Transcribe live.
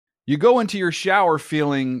You go into your shower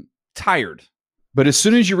feeling tired, but as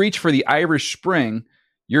soon as you reach for the Irish Spring,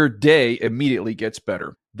 your day immediately gets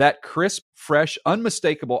better. That crisp, fresh,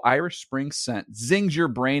 unmistakable Irish Spring scent zings your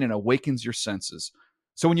brain and awakens your senses.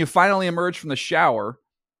 So when you finally emerge from the shower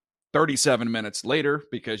 37 minutes later,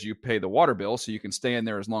 because you pay the water bill so you can stay in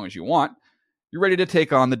there as long as you want, you're ready to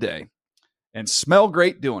take on the day and smell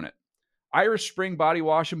great doing it. Irish Spring Body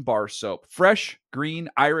Wash and Bar Soap. Fresh, green,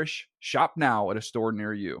 Irish. Shop now at a store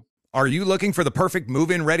near you. Are you looking for the perfect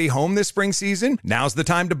move-in ready home this spring season? Now's the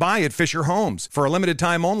time to buy at Fisher Homes. For a limited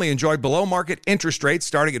time only, enjoy below-market interest rates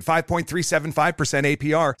starting at 5.375%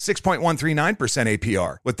 APR, 6.139%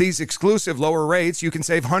 APR. With these exclusive lower rates, you can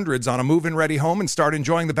save hundreds on a move-in ready home and start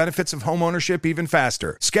enjoying the benefits of home ownership even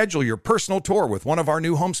faster. Schedule your personal tour with one of our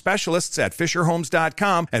new home specialists at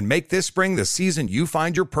FisherHomes.com and make this spring the season you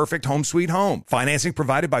find your perfect home sweet home. Financing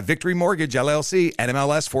provided by Victory Mortgage, LLC,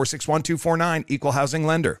 NMLS 461249, Equal Housing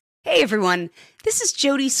Lender. Hey everyone, this is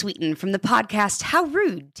Jody Sweeten from the podcast How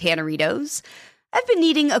Rude, Tanneritos. I've been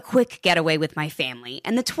needing a quick getaway with my family,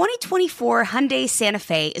 and the 2024 Hyundai Santa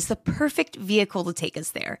Fe is the perfect vehicle to take us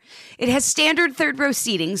there. It has standard third-row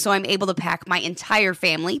seating, so I'm able to pack my entire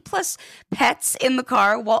family, plus pets, in the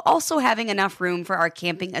car, while also having enough room for our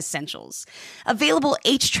camping essentials. Available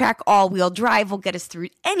H-Track all-wheel drive will get us through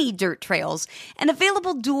any dirt trails, and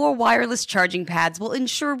available dual wireless charging pads will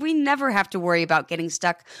ensure we never have to worry about getting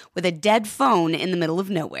stuck with a dead phone in the middle of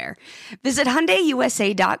nowhere. Visit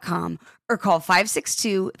HyundaiUSA.com or call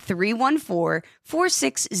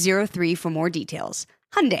 562-314-4603 for more details.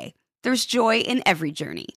 Hyundai, there's joy in every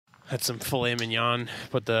journey. Had some filet mignon,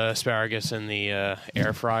 put the asparagus in the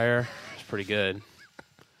air fryer. It's pretty good.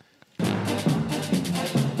 David.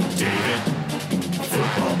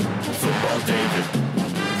 Football David.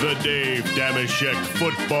 The Dave Dameshek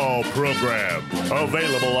Football Program.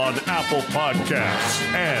 Available on Apple Podcasts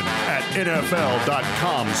and at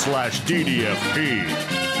NFL.com/DDFP.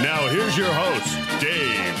 Now here's your host,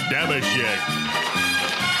 Dave Dameshek.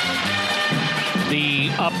 The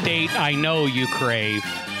update I know you crave,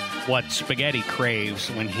 what Spaghetti craves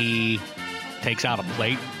when he takes out a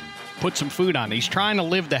plate, put some food on. He's trying to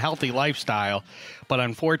live the healthy lifestyle, but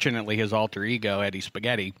unfortunately his alter ego, Eddie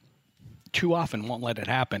Spaghetti, too often won't let it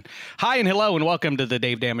happen. Hi and hello and welcome to the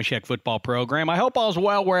Dave Dameshek Football Program. I hope all's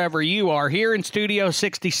well wherever you are. Here in Studio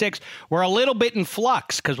 66, we're a little bit in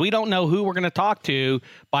flux because we don't know who we're going to talk to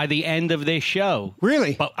by the end of this show.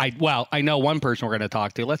 Really? But I know one person we're going to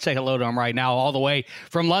talk to. Let's say hello to him right now, all the way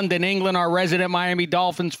from London, England, our resident Miami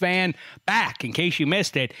Dolphins fan. Back, in case you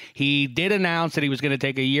missed it, he did announce that he was going to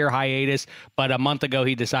take a year hiatus, but a month ago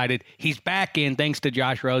he decided he's back in thanks to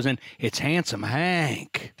Josh Rosen. It's Handsome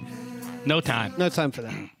Hank. No time. No time for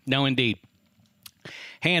that. No, indeed.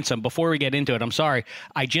 Handsome, before we get into it, I'm sorry.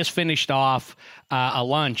 I just finished off a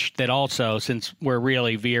lunch that also, since we're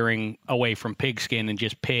really veering away from pigskin and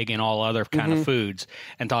just pig and all other kind of foods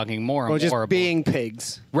and talking more and more just about being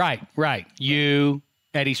pigs. Right. You,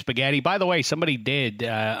 Eddie Spaghetti. By the way, somebody did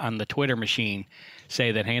on the Twitter machine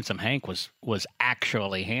say that Handsome Hank was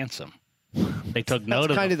actually handsome. They took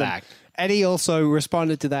note of the fact. Eddie also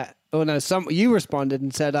responded to that. Oh, no, you responded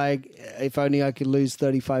and said, if only I could lose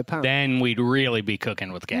 35 pounds. Then we'd really be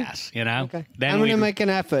cooking with gas, you know? Okay. Then I'm going to make an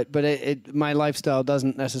effort, but my lifestyle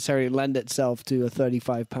doesn't necessarily lend itself to a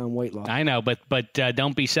 35-pound weight loss. I know, but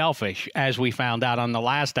don't be selfish. As we found out on the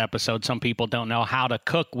last episode, some people don't know how to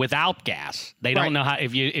cook without gas. They don't know how,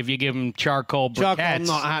 if you give them charcoal briquettes, Charcoal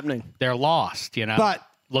not happening. They're lost, you know? But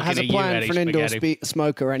looking has a at plan you, for an Eddie indoor Spaghetti.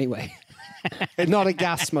 smoker anyway. Not a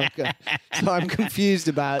gas smoker. So I'm confused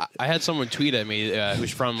about. I had someone tweet at me who's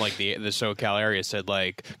from like the SoCal area, said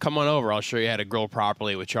like, "Come on over, I'll show you how to grill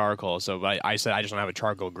properly with charcoal." So I said I just don't have a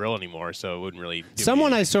charcoal grill anymore, so it wouldn't really.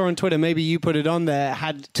 Someone I saw on Twitter, maybe you put it on there,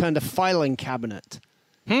 had turned a filing cabinet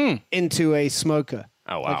into a smoker.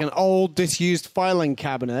 Oh, wow. Like an old disused filing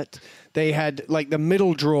cabinet. They had like the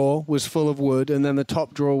middle drawer was full of wood, and then the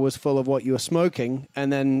top drawer was full of what you were smoking,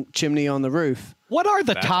 and then chimney on the roof. What are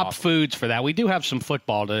the top foods for that? We do have some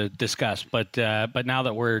football to discuss, but now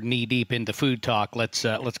that we're knee deep into food talk, let's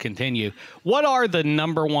continue. What are the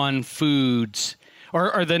number one foods,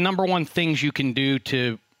 or the number one things you can do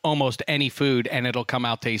to almost any food, and it'll come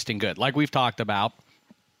out tasting good? Like we've talked about.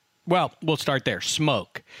 Well, we'll start there.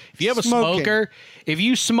 Smoke. If you have a smoker, if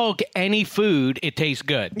you smoke any food, it tastes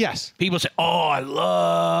good. Yes. People say, "Oh, I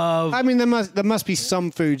love." I mean, there must be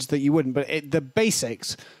some foods that you wouldn't, but the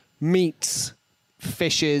basics, meats,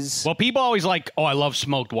 fishes. Well, people always like, "Oh, I love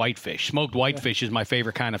smoked whitefish. Smoked whitefish is my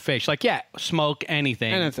favorite kind of fish." Like, yeah, smoke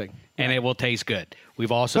anything, and it will taste good.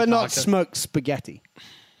 We've also, but not smoked spaghetti.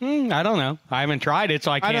 I don't know. I haven't tried it,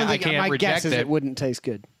 so I can't reject my guess is it. it wouldn't taste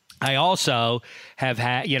good. I also have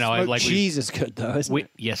had, Smoked cheese is good though, isn't it?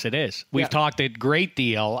 Yes, it is. We've talked a great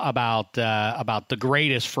deal about the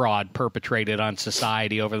greatest fraud perpetrated on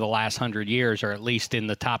society over the last 100 years, or at least in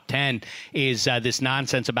the top 10, is this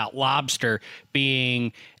nonsense about lobster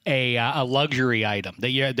being a luxury item.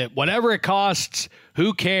 That whatever it costs,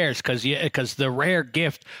 who cares? Because the rare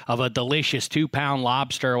gift of a delicious 2-pound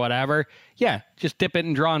lobster or whatever, just dip it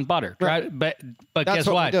in drawn butter. Right. But That's guess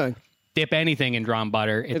what what? we're doing. Dip anything in drawn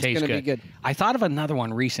butter, it It's tastes gonna be good. I thought of another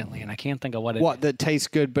one recently, and I can't think of what it. What that tastes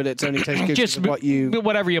good, but it's only tastes good Just because of what you.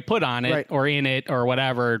 whatever you put on it, Right. or in it, or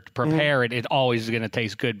whatever, prepare it. It always is going to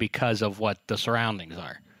taste good because of what the surroundings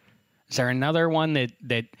are. Is there another one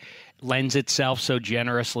that lends itself so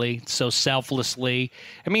generously, so selflessly?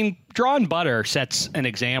 I mean, drawn butter sets an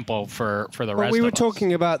example for the Well, rest. we of were us.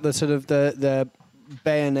 talking about the sort of the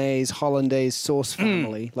Béarnaise Hollandaise sauce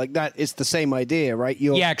family. Like that, it's the same idea, right?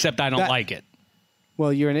 Yeah, except I don't that- like it.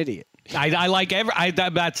 Well, you're an idiot. I like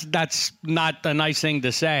that's not a nice thing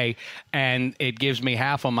to say, and it gives me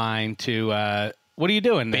half a mind to what are you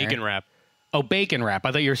doing there? Bacon wrap. Oh, bacon wrap.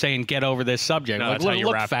 I thought you were saying get over this subject. No, Like, that's how you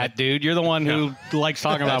look, wrap fat it. dude. You're the one who likes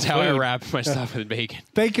talking about That's how I food. wrap my stuff with bacon.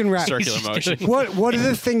 Bacon wrap. Circular motion. What are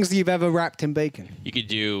the things you've ever wrapped in bacon? You could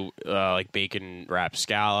do like bacon wrapped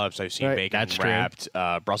scallops. I've seen Right. bacon That's true. wrapped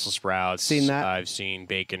Brussels sprouts. Seen that. I've seen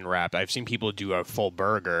bacon wrapped. I've seen people do a full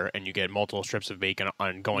burger and you get multiple strips of bacon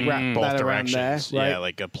on going Wrap both that around directions. there, right? Yeah,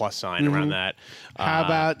 like a plus sign around that. How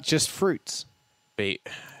about just fruits?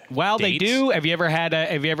 Well, they Dates? do. Have you ever had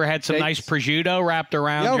some Dates? nice prosciutto wrapped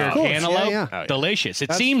around Yeah, of your course. cantaloupe? Yeah. Oh, yeah. Delicious. It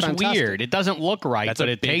That's seems fantastic. weird. It doesn't look right, That's but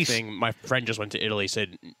a it big tastes. thing. My friend just went to Italy.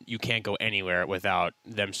 Said you can't go anywhere without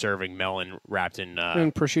them serving melon wrapped in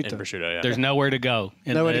prosciutto. In prosciutto, yeah. There's nowhere to go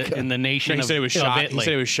in, Nowhere the, to go. in the nation he of, said it was of shocking. Italy. He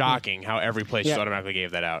said it was shocking how every place just Yeah. automatically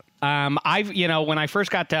gave that out. When I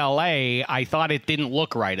first got to LA, I thought it didn't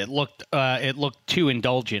look right. It looked too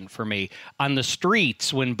indulgent for me. On the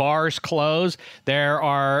streets, when bars close,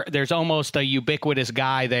 there's almost a ubiquitous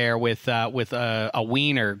guy there with a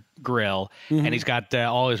wiener grill, and he's got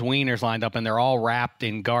all his wieners lined up, and they're all wrapped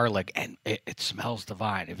in garlic, and it smells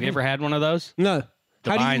divine. Have you ever had one of those? No.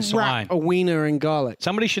 How do Divine you swine. wrap a wiener in garlic?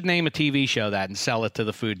 Somebody should name a TV show that and sell it to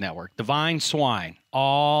the Food Network. Divine Swine.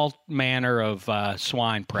 All manner of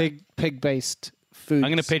swine prep. Pig-based food. I'm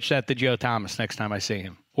going to pitch that to Joe Thomas next time I see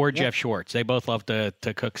him. Or Jeff Schwartz. They both love to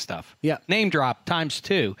cook stuff. Yeah. Name drop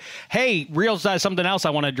 ×2. Hey, something else I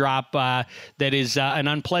want to drop that is an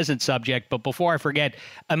unpleasant subject. But before I forget,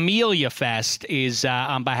 Amelia Fest is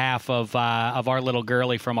on behalf of our little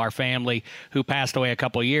girlie from our family who passed away a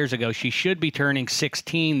couple of years ago. She should be turning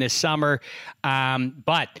 16 this summer.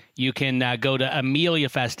 But you can go to Amelia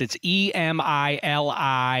Fest. It's EMILIA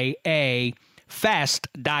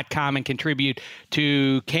fest.com and contribute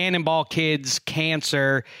to Cannonball Kids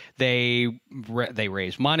Cancer. They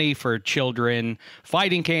raise money for children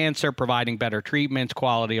fighting cancer, providing better treatments,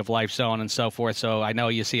 quality of life, so on and so forth. So I know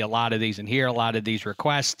you see a lot of these and hear a lot of these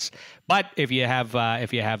requests, but if you have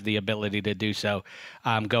the ability to do so,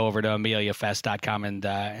 go over to ameliafest.com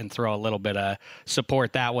and throw a little bit of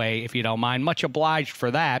support that way if you don't mind. Much obliged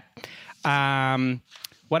for that.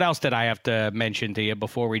 What else did I have to mention to you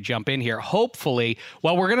before we jump in here? Hopefully,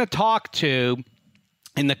 we're going to talk to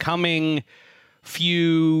in the coming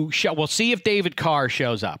few we'll see if David Carr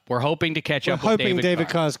shows up. We're hoping to catch up with hoping David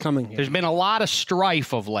Carr's coming here. There's been a lot of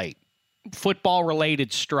strife of late,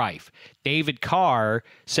 football-related strife. David Carr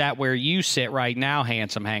sat where you sit right now,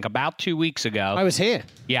 Handsome Hank, about 2 weeks ago. I was here.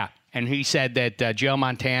 Yeah, and he said that Joe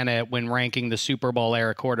Montana, when ranking the Super Bowl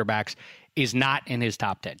era quarterbacks, is not in his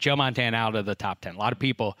top 10. Joe Montana out of the top 10. A lot of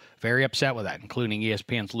people very upset with that, including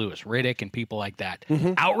ESPN's Louis Riddick and people like that.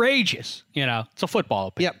 Outrageous. It's a football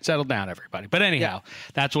opinion. Yep. Settle down, everybody. But anyhow,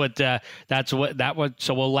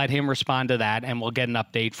 so we'll let him respond to that, and we'll get an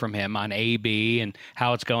update from him on AB and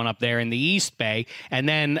how it's going up there in the East Bay. And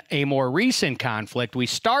then a more recent conflict. We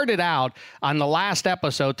started out on the last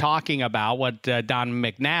episode talking about what Don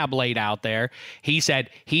McNabb laid out there. He said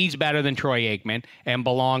he's better than Troy Aikman and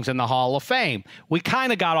belongs in the Hall of Fame. We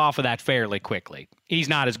kind of got off of that fairly quickly. He's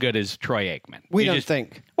not as good as Troy Aikman. We don't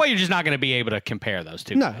think. Well, you're just not going to be able to compare those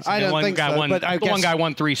two. No, guys. I don't think so, but I the one guess guy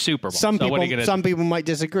won 3 Super Bowls. Some so what are you people, gonna do? might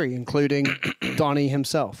disagree, including Donnie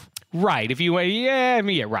himself. Right. If you,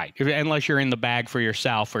 right. Unless you're in the bag for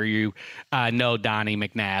yourself or you know Donnie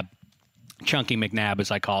McNabb, Chunky McNabb,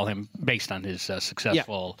 as I call him, based on his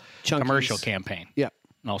successful Chunky's- commercial campaign. Yeah.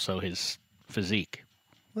 And also his physique.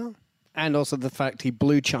 And also the fact he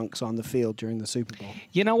blew chunks on the field during the Super Bowl.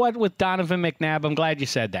 You know what? With Donovan McNabb, I'm glad you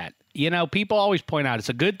said that. people always point out it's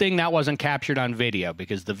a good thing that wasn't captured on video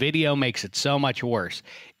because the video makes it so much worse.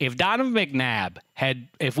 If Donovan McNabb had,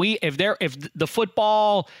 if the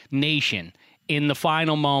football nation in the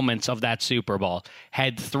final moments of that Super Bowl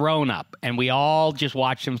had thrown up and we all just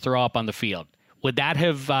watched him throw up on the field, would that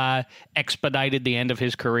have expedited the end of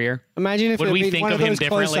his career? Imagine if would it we been think one of of him those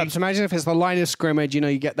differently? close-ups. Imagine if it's the line of scrimmage,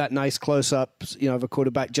 you get that nice close-up, of a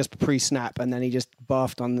quarterback just pre-snap, and then he just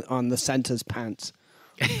barfed on the center's pants.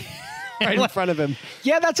 Right in front of him.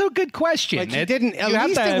 Yeah, that's a good question. Like he didn't. At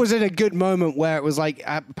least it was at a good moment where it was like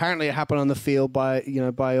apparently it happened on the field by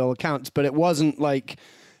all accounts, but it wasn't like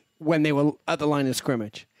when they were at the line of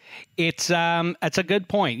scrimmage. It's a good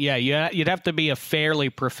point. Yeah, you'd have to be a fairly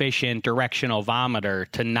proficient directional vomiter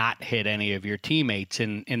to not hit any of your teammates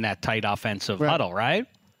in that tight offensive huddle, right?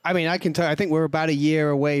 I mean, I can tell. I think we're about a year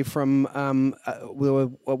away from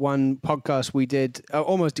one podcast we did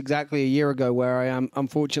almost exactly a year ago, where I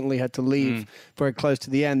unfortunately had to leave very close to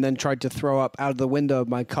the end, then tried to throw up out of the window of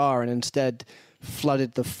my car, and instead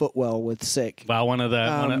flooded the footwell with sick. Well, one of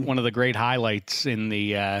the great highlights in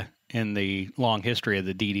the long history of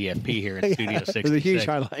the DDFP here in Studio 66. It was a huge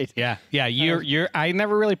highlight. Yeah. You're. I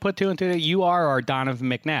never really put two and two. You are our Donovan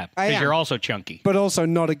McNabb because you're also chunky, but also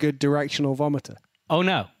not a good directional vomiter. Oh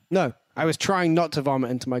no. No, I was trying not to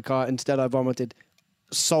vomit into my car. Instead, I vomited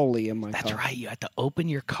solely in my car. That's right. You had to open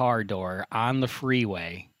your car door on the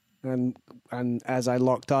freeway. And as I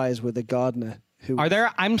locked eyes with the gardener.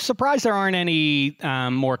 I'm surprised there aren't any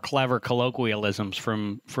more clever colloquialisms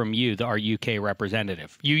from you, our UK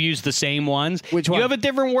representative. You use the same ones. Which one? You have a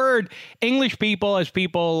different word. English people, as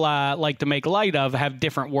people like to make light of, have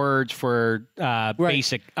different words for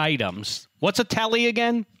basic items. What's a telly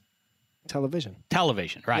again? Television,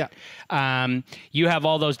 right. Yeah. You have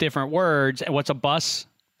all those different words. What's a bus?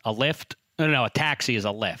 A lift? No, a taxi is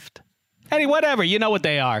a lift. Hey, whatever. You know what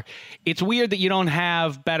they are. It's weird that you don't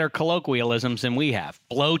have better colloquialisms than we have.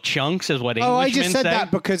 Blow chunks is what Englishmen say. Oh, I just said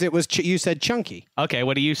that because it was you said chunky. Okay,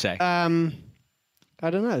 what do you say? I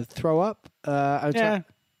don't know. Throw up.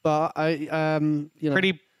 But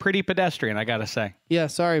pretty pedestrian, I gotta say. Yeah,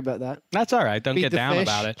 sorry about that. That's all right. Don't get down fish.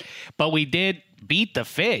 about it. But we did beat the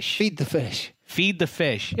fish. Feed the fish. Feed the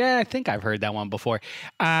fish. Yeah, I think I've heard that one before.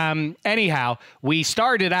 Anyhow, we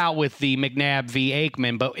started out with the McNabb v.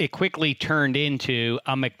 Aikman, but it quickly turned into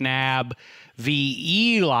a McNabb v.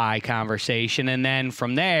 Eli conversation. And then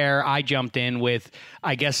from there, I jumped in with,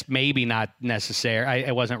 I guess maybe not necessary.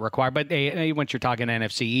 It wasn't required. But once you're talking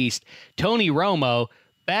NFC East, Tony Romo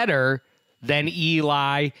better than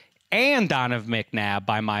Eli and Donovan McNabb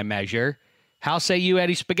by my measure. How say you,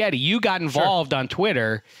 Eddie Spaghetti? You got involved on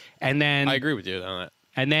Twitter, and then I agree with you on that.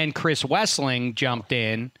 And then Chris Wessling jumped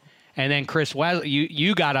in, and then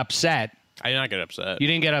you got upset. I did not get upset. You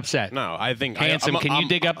didn't get upset. No, I think Handsome. Can you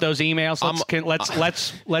dig up those emails?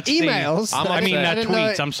 Let's emails. See.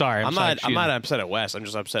 Tweets. I'm sorry. I'm not upset at Wes. I'm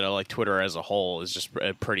just upset at Twitter as a whole is just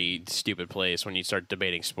a pretty stupid place when you start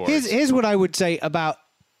debating sports. Here's what I would say about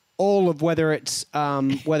all of whether it's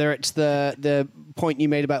the point you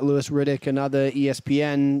made about Louis Riddick and other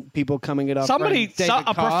ESPN people coming it up.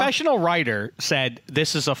 A professional writer said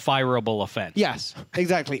this is a fireable offense. Yes,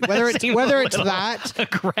 exactly. Whether it's that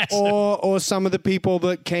aggressive. or some of the people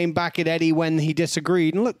that came back at Eddie when he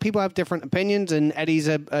disagreed. And look, people have different opinions, and Eddie's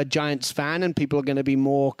a Giants fan, and people are going to be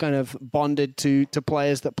more kind of bonded to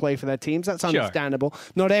players that play for their teams. That's understandable.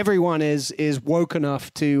 Sure. Not everyone is woke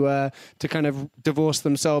enough to kind of divorce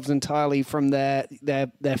themselves entirely from their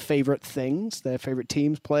favorite things, their favorite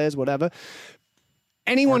teams, players, whatever.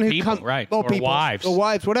 Anyone who comes, or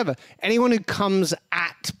wives, whatever. Anyone who comes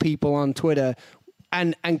at people on Twitter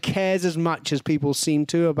and cares as much as people seem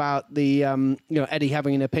to about the Eddie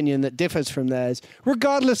having an opinion that differs from theirs,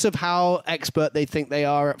 regardless of how expert they think they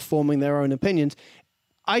are at forming their own opinions.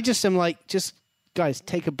 I just am like, guys,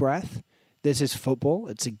 take a breath. This is football.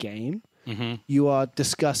 It's a game. Mm-hmm. You are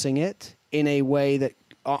discussing it in a way that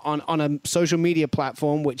on a social media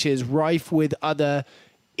platform which is rife with other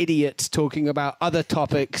idiots talking about other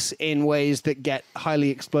topics in ways that get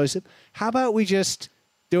highly explosive. How about we just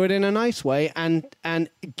do it in a nice way and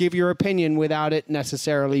give your opinion without it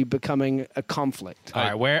necessarily becoming a conflict?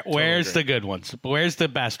 All right, where's the good ones? Where's the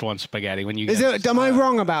best one, Spaghetti? Am I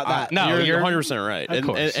wrong about that? No, you're 100% right. Of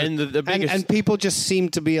course. And the biggest and people just seem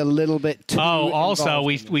to be a little bit too also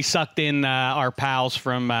we sucked in our pals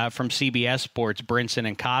from CBS Sports, Brinson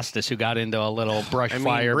and Costas, who got into a little brush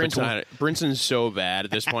fire. Brinson's so bad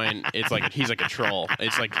at this point. It's like he's like a troll.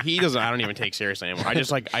 It's like he doesn't. I don't even take seriously anymore.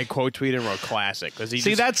 I quote tweet and wrote classic because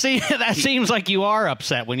he. that seems like you are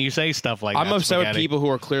upset when you say stuff like that. I'm upset with Spaghetti. people who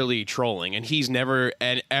are clearly trolling, and he's never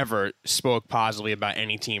and ever spoke positively about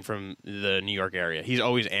any team from the New York area. He's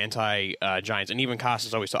always anti-Giants, and even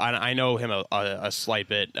Costas always. So I know him a slight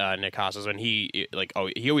bit, Nick Costas, and he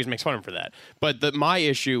always makes fun of him for that. But my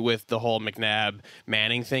issue with the whole McNabb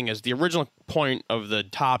Manning thing is the original point of the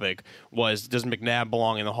topic was, does McNabb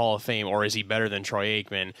belong in the Hall of Fame, or is he better than Troy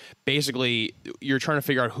Aikman? Basically, you're trying to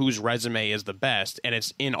figure out whose resume is the best, and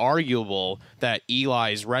it's inarguable that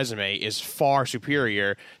Eli's resume is far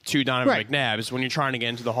superior to Donovan McNabb's when you're trying to get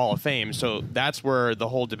into the Hall of Fame. So that's where the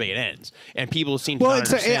whole debate ends, and people seem to not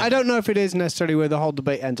understand. I don't know if it is necessarily where the whole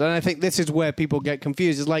debate ends, and I think this is where people get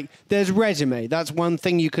confused. It's like, there's resume, that's one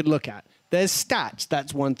thing you could look at. There's stats.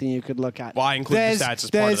 That's one thing you could look at. Well, I include the stats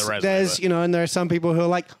as part of the resume. There's, and there are some people who are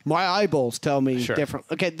like, my eyeballs tell me different.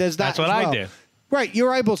 Okay, there's that. That's what as well. I do. Right,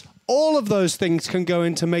 your eyeballs. All of those things can go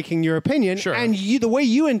into making your opinion. Sure. And the way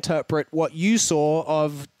you interpret what you saw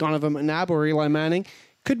of Donovan McNabb or Eli Manning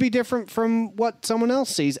could be different from what someone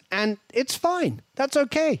else sees, and it's fine. That's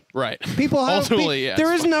okay. Right. People have Ultimately, yeah,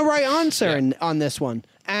 there it's is no right answer on this one.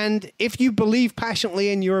 And if you believe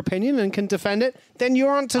passionately in your opinion and can defend it, then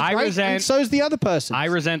your answer's right, and so's the other person. I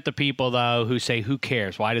resent the people, though, who say, who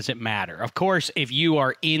cares? Why does it matter? Of course, if you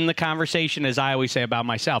are in the conversation, as I always say about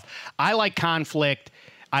myself, I like conflict.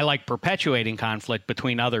 I like perpetuating conflict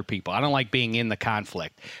between other people. I don't like being in the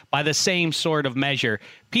conflict. By the same sort of measure,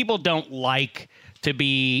 people don't like to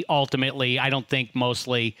be ultimately, I don't think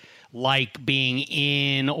mostly, like being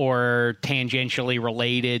in or tangentially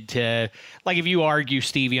related to, like if you argue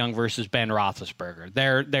Steve Young versus Ben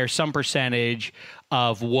Roethlisberger, there's some percentage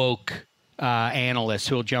of woke analysts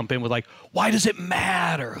who will jump in with like, why does it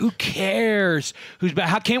matter? Who cares?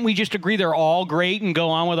 How can't we just agree they're all great and go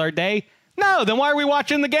on with our day? No, then why are we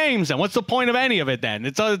watching the games then? What's the point of any of it then?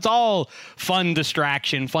 It's all fun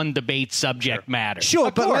distraction, fun debate, subject matter. Sure,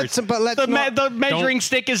 of but course. the measuring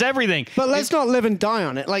stick is everything. But let's not live and die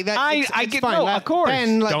on it like that. I it's get fine. no, of course.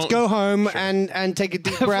 Ben, let's go home and take a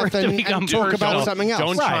deep breath and talk about something else.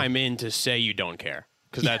 Don't chime in to say you don't care.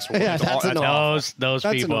 Because that's those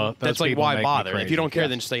people. That's like, people why bother? crazy. If you don't care,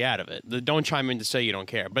 then stay out of it. Don't chime in to say you don't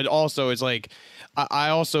care. But also, it's like, I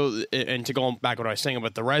also, and to go back to what I was saying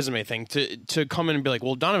about the resume thing, to come in and be like,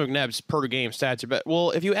 well, Donovan McNabb's per game stats are better.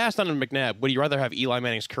 Well, if you ask Donovan McNabb, would you rather have Eli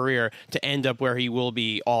Manning's career to end up where he will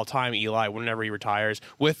be all-time Eli whenever he retires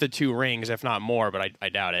with the 2 rings, if not more, but I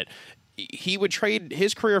doubt it. He would trade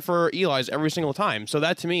his career for Eli's every single time. So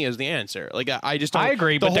that to me is the answer. Like I just don't, I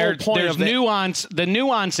agree, but there's nuance. The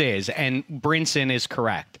nuance is, and Brinson is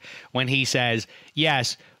correct when he says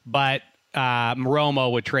yes, but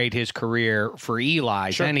Romo would trade his career for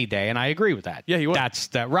Eli's any day, and I agree with that. Yeah, he would. That's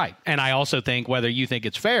right. And I also think, whether you think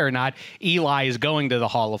it's fair or not, Eli is going to the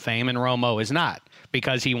Hall of Fame and Romo is not,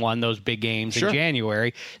 because he won those big games in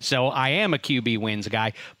January. So I am a QB wins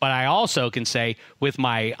guy, but I also can say with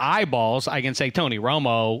my eyeballs, I can say Tony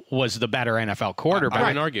Romo was the better NFL quarterback I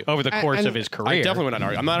wouldn't argue. over the course of his career. I definitely would not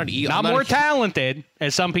argue. I'm not an Eli. Not more talented,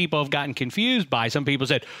 as some people have gotten confused by. Some people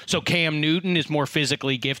said, so Cam Newton is more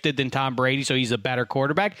physically gifted than Tom Brady, so he's a better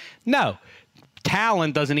quarterback? No.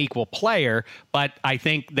 Talent doesn't equal player, but I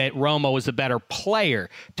think that Romo is a better player.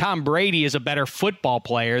 Tom Brady is a better football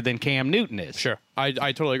player than Cam Newton is. Sure. I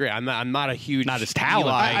totally agree. I'm not a huge not as talented.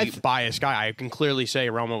 Eli biased guy. I can clearly say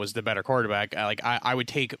Romo was the better quarterback. I would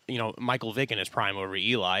take Michael Vick in his prime over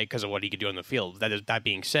Eli because of what he could do on the field. That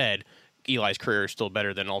being said, Eli's career is still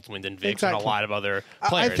better than Vick's and a lot of other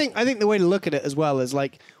players. I think the way to look at it as well is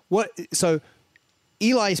like so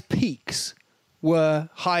Eli's peaks were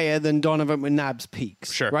higher than Donovan McNabb's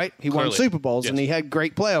peaks. Sure, right? He won Super Bowls and he had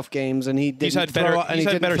great playoff games and he didn't throw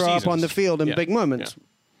up on the field in big moments. Yeah.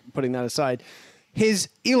 Putting that aside,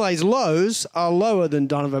 Eli's lows are lower than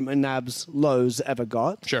Donovan McNabb's lows ever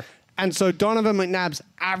got. Sure. And so Donovan McNabb's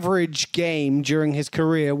average game during his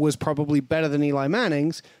career was probably better than Eli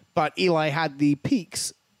Manning's, but Eli had the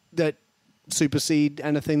peaks that supersede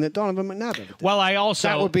anything that Donovan McNabb ever did. Well,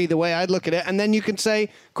 that would be the way I'd look at it. And then you can say,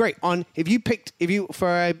 great, if you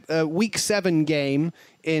for a week 7 game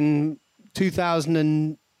in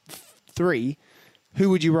 2003, who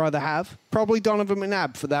would you rather have? Probably Donovan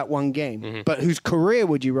McNabb for that one game. Mm-hmm. But whose career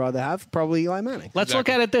would you rather have? Probably Eli Manning. Let's look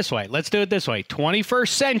at it this way. Let's do it this way. 21st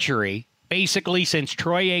century, basically since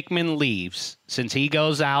Troy Aikman leaves, since he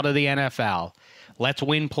goes out of the NFL, let's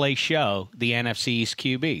win, play, show the NFC East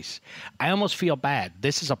QBs. I almost feel bad.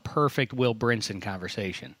 This is a perfect Will Brinson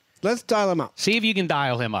conversation. Let's dial him up. See if you can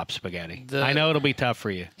dial him up, Spaghetti. I know it'll be tough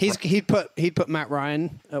for you. He'd put Matt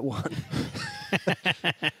Ryan at 1.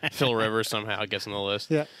 Phil Rivers somehow gets on the list.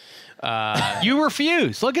 Yeah. You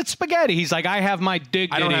refuse. Look at Spaghetti. He's like, I have my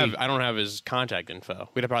dignity. I don't have his contact info.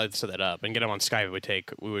 We'd have probably set that up and get him on Skype.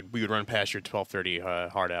 We would run past your 12:30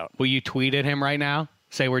 hard out. Will you tweet at him right now?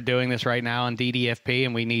 Say we're doing this right now on DDFP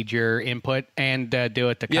and we need your input, and do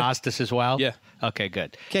it to Costas as well? Yeah. Okay,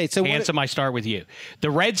 good. Okay, so Handsome, I start with you. The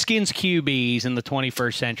Redskins QBs in the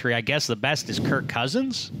 21st century, I guess the best is Kirk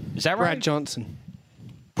Cousins? Is that right? Brad Johnson.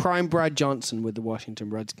 Prime Brad Johnson with the Washington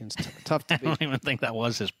Redskins. Tough to I beat. don't even think that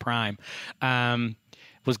was his prime.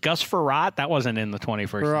 Was Gus Frerotte? That wasn't in the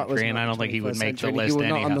 21st century, and I don't think he would make the list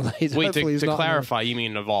anyhow. Wait, to clarify, you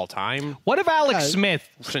mean of all time? What if Alex Smith?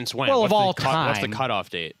 Since when? Well, what's of all time. What's the time. cutoff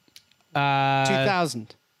date?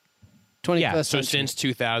 2000. 21st Yeah, So century. since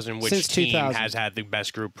 2000, which Since team 2000. has had the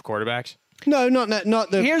best group of quarterbacks? No, not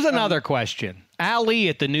the. Here's another question. Ali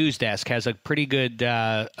at the news desk has a pretty good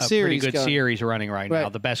Series going. series running right now.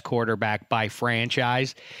 Right. The best quarterback by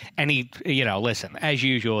franchise, and he, listen, as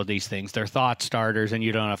usual with these things, they're thought starters, and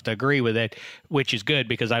you don't have to agree with it, which is good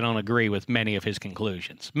because I don't agree with many of his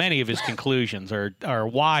conclusions. Many of his conclusions are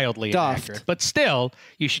wildly Daft. inaccurate, but still,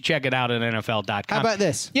 you should check it out at NFL.com. How about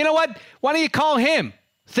this? You know what? Why don't you call him?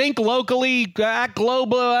 Think locally, act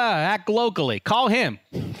global, act locally. Call him.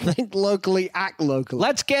 Think locally, act locally.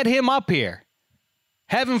 Let's get him up here.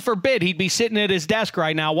 Heaven forbid he'd be sitting at his desk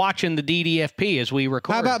right now watching the DDFP as we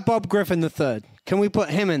record. How about Bob Griffin III? Can we put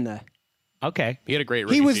him in there? Okay. He had a great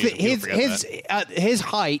He rookie was season. at his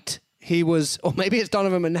height. He was, or maybe it's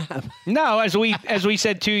Donovan McNabb. No, as we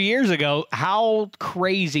said 2 years ago, how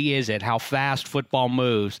crazy is it how fast football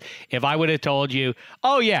moves? If I would have told you,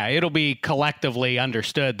 oh yeah, it'll be collectively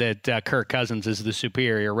understood that Kirk Cousins is the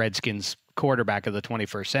superior Redskins quarterback of the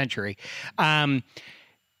 21st century.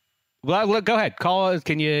 Well, look, go ahead.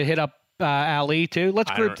 Can you hit up Ali too? Let's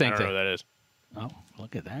group think. I don't know who that is. Oh,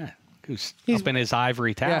 look at that. He's up in his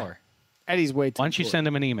ivory tower. Eddie's way too Why don't you cool. send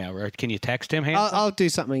him an email? Or can you text him, Hanson? I'll do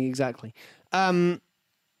something exactly.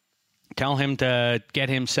 Tell him to get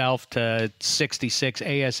himself to 66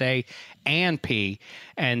 ASA and P,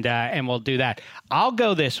 and we'll do that. I'll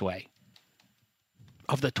go this way.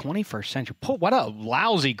 Of the 21st century, what a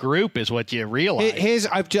lousy group is what you realize.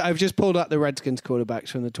 I've just pulled up the Redskins quarterbacks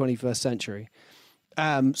from the 21st century.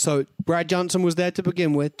 So Brad Johnson was there to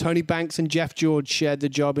begin with. Tony Banks and Jeff George shared the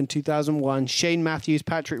job in 2001. Shane Matthews,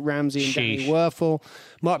 Patrick Ramsey, and Danny Sheesh. Werfel.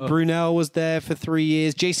 Mark Brunell was there for 3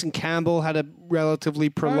 years. Jason Campbell had a relatively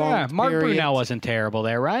prolonged Mark period. Brunell wasn't terrible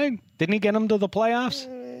there, right? Didn't he get him to the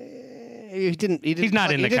playoffs? He didn't. He's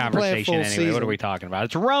not in the conversation anyway. What are we talking about?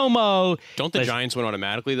 It's Romo. Don't the Giants win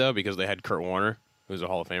automatically, though, because they had Kurt Warner, who's a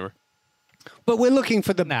Hall of Famer? But we're looking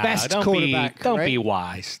for the Nah, best don't quarterback. Don't right? be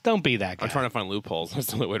wise. Don't be that guy. I'm trying to find loopholes. That's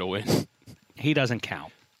the only way to win. He doesn't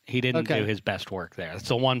count. He didn't Okay. do his best work there. It's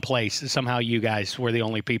the one place. Somehow you guys were the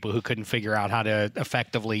only people who couldn't figure out how to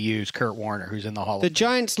effectively use Kurt Warner, who's in the Hall The of Fame.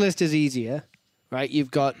 Giants list is easier, right? You've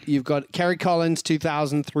got Kerry Collins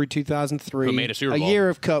 2000 through 2003, Who made a Super Bowl. year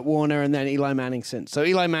of Kurt Warner, and then Eli Manning since. So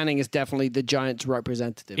Eli Manning is definitely the Giants'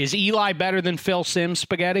 representative. Is Eli better than Phil Simms,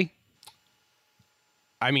 Spaghetti?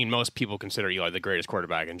 I mean, most people consider Eli the greatest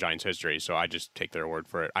quarterback in Giants history, so I just take their word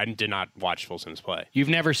for it. I did not watch Phil Simms play. You've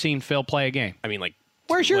never seen Phil play a game. I mean, like,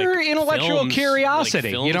 Where's your like intellectual films, curiosity?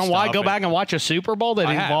 like film You don't want to stuff go and- back and watch a Super Bowl that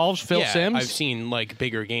I have. involves Phil Yeah, Simms? I've seen like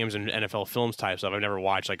bigger games and NFL films type stuff. I've never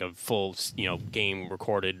watched like a full, game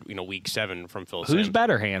recorded, week 7 from Phil Simms. Who's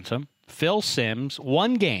better, Handsome? Phil Simms,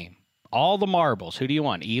 one game, all the marbles. Who do you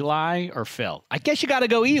want, Eli or Phil? I guess you got to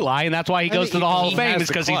go Eli, and that's why he goes think to the Hall he of Fame, has is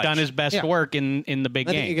the because he's clutch. done his best Yeah. work in the big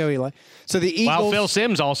I think you game. go Eli. So the Eagles. While Phil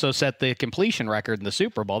Simms also set the completion record in the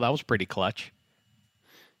Super Bowl. That was pretty clutch.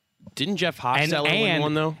 Didn't Jeff Hostetler win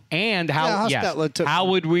one though? And Yeah, Hostetler took how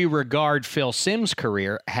one. would we regard Phil Simms'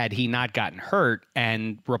 career had he not gotten hurt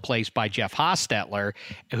and replaced by Jeff Hostetler,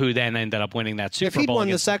 who then ended up winning that Super if he'd Bowl won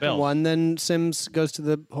the against second Bills? one, then Sims goes to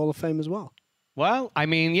the Hall of Fame as well. Well, I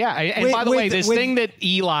mean, yeah. And With- by the way, with- this with- thing that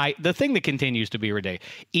the thing that continues to be ridiculous,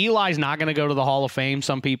 Eli's not going to go to the Hall of Fame.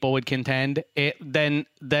 Some people would contend.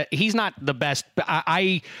 He's not the best.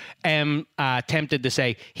 I am tempted to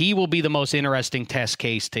say he will be the most interesting test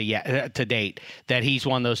case to date. That he's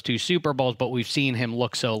won those 2 Super Bowls, but we've seen him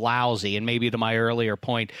look so lousy. And maybe to my earlier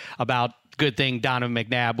point about. Good thing Donovan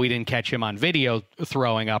McNabb, we didn't catch him on video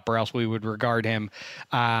throwing up, or else we would regard him,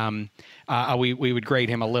 we would grade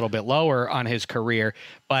him a little bit lower on his career.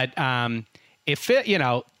 But I think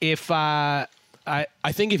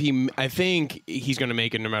he's going to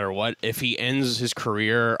make it no matter what. If he ends his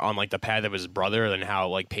career on like the path of his brother, then how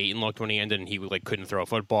like Peyton looked when he ended, and he like couldn't throw a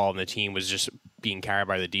football, and the team was just being carried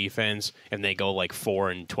by the defense and they go like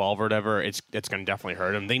 4-12 or whatever, it's going to definitely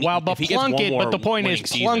hurt him. But the point is,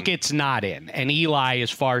 Plunkett's not in, and Eli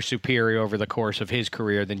is far superior over the course of his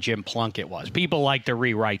career than Jim Plunkett was. People like to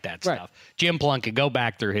rewrite that stuff. Jim Plunkett, go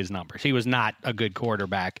back through his numbers. He was not a good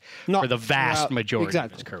quarterback for the vast majority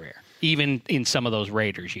of his career, even in some of those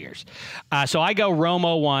Raiders years. So I go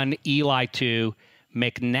Romo 1, Eli 2,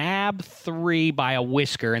 McNabb 3 by a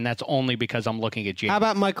whisker, and that's only because I'm looking at James. How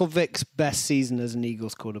about Michael Vick's best season as an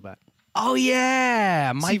Eagles quarterback? Oh,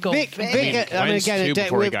 yeah. Michael Vick. Vick, I mean, again,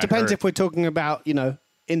 it depends if we're talking about,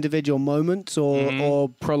 individual moments or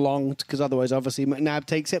prolonged, because otherwise, obviously, McNabb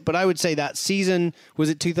takes it. But I would say that season, was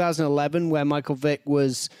it 2011, where Michael Vick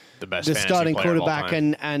was the starting quarterback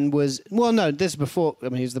and was, well, no, this is before, I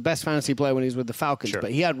mean, he was the best fantasy player when he was with the Falcons,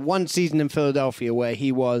 but he had one season in Philadelphia where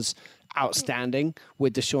he was outstanding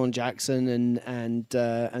with Deshaun Jackson and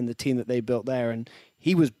the team that they built there, and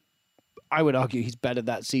he was, I would argue, he's better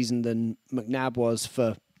that season than McNabb was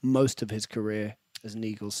for most of his career as an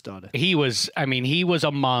Eagles starter. He threw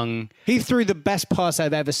the best pass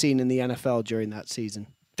I've ever seen in the NFL during that season.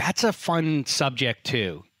 That's a fun subject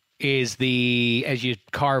too. As you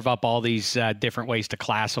carve up all these different ways to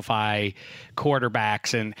classify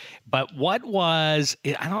quarterbacks, but what was,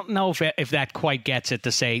 I don't know if that quite gets it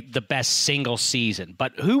to say the best single season,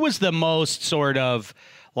 but who was the most sort of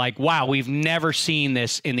like, wow, we've never seen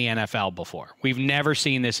this in the NFL before. We've never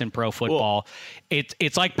seen this in pro football.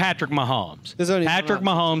 It's like Patrick Mahomes. Patrick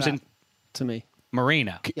Mahomes and to me,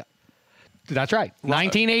 Marino. Yeah. That's right.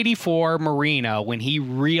 1984 Marino, when he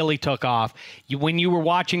really took off. When you were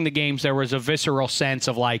watching the games, there was a visceral sense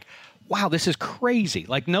of like, wow, this is crazy.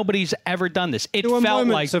 Like nobody's ever done this. There were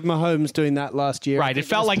moments of Mahomes doing that last year. Right. It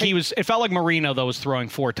felt like Marino though was throwing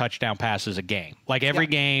 4 touchdown passes a game. Like every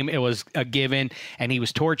game, it was a given, and he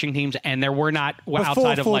was torching teams. And there were not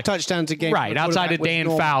outside of four touchdowns a game. Right. Outside of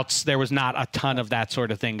Dan Fouts, there was not a ton of that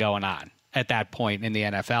sort of thing going on at that point in the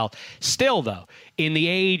NFL. Still, though, in the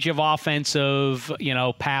age of offensive,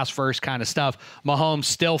 pass first kind of stuff, Mahomes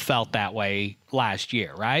still felt that way last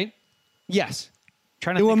year, right? Yes.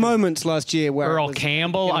 There were moments last year where Earl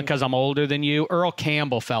Campbell, because I'm older than you, Earl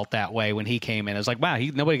Campbell felt that way when he came in. It was like, wow,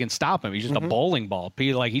 nobody can stop him. He's just a bowling ball.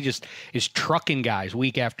 He just is trucking guys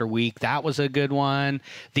week after week. That was a good one.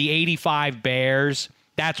 The 85 Bears.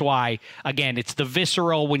 That's why, again, it's the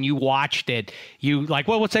visceral when you watched it. You like,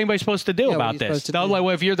 well, what's anybody supposed to do about this? Like, well,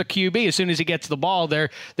 if you're the QB, as soon as he gets the ball, there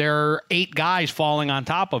are 8 guys falling on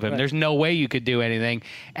top of him. Right. There's no way you could do anything,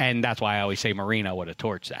 and that's why I always say Marino would have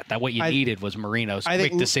torched that. That what you needed was Marino's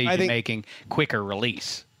quick decision-making, quicker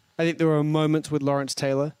release. I think there were moments with Lawrence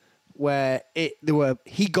Taylor where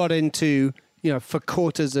he got into, for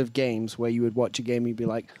quarters of games where you would watch a game and you'd be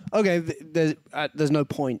like, okay, there's no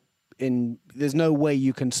point. There's no way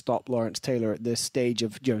you can stop Lawrence Taylor at this stage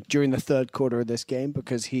of during the third quarter of this game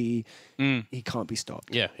because he can't be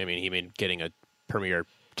stopped. Yeah, I mean he made getting a premier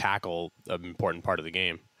tackle an important part of the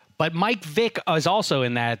game. But Mike Vick is also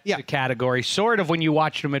in that category, sort of when you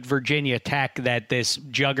watched him at Virginia Tech, that this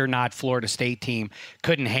juggernaut Florida State team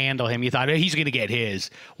couldn't handle him. You thought, he's going to get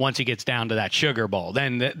his once he gets down to that Sugar Bowl.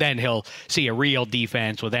 Then he'll see a real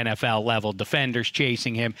defense with NFL-level defenders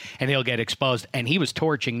chasing him, and he'll get exposed. And he was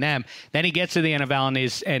torching them. Then he gets to the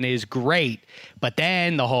NFL and is great. But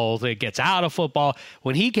then it gets out of football.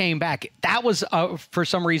 When he came back, that was, for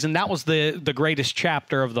some reason, that was the greatest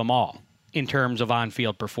chapter of them all in terms of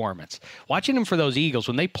on-field performance. Watching him for those Eagles,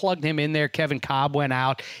 when they plugged him in there, Kevin Cobb went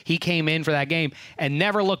out. He came in for that game and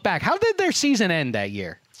never looked back. How did their season end that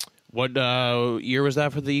year? What year was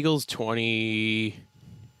that for the Eagles?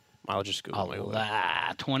 I'll just go.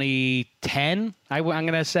 2010, I'm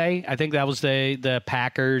going to say. I think that was the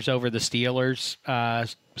Packers over the Steelers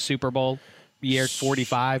Super Bowl year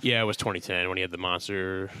 45. Yeah, it was 2010 when he had the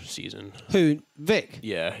monster season. Who? Vic?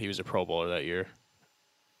 Yeah, he was a Pro Bowler that year.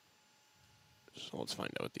 So let's find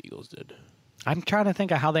out what the Eagles did. I'm trying to think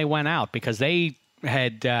of how they went out because they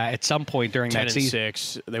had at some point during that season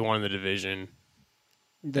 10-6. They won the division.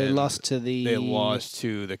 They lost to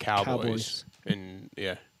the Cowboys. And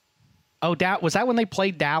yeah. Oh, was that when they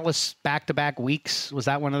played Dallas back-to-back weeks? Was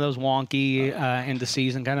that one of those wonky end of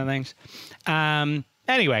season kind of things?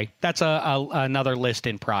 Anyway, that's another list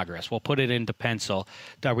in progress. We'll put it into pencil.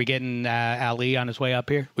 Are we getting Ali on his way up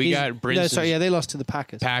here? We got Brinson. They lost to the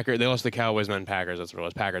Packers. They lost to the Cowboys and then Packers. That's what it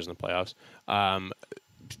was. Packers in the playoffs.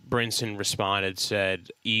 Brinson responded, said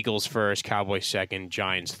Eagles first, Cowboys second,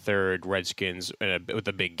 Giants third, Redskins with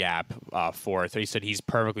a big gap fourth. He said he's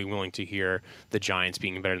perfectly willing to hear the Giants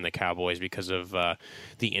being better than the Cowboys because of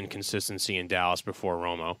the inconsistency in Dallas before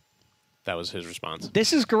Romo. That was his response.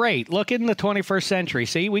 This is great. Look, in the 21st century,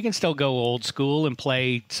 see, we can still go old school and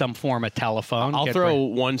play some form of telephone. I'll throw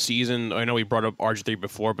one season. I know we brought up RG3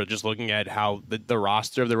 before, but just looking at how the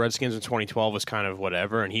roster of the Redskins in 2012 was kind of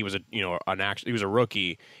whatever, and he was he was a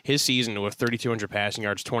rookie. His season with 3,200 passing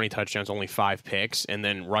yards, 20 touchdowns, only 5 picks, and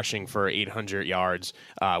then rushing for 800 yards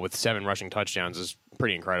with 7 rushing touchdowns is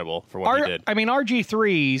pretty incredible for what he did. I mean,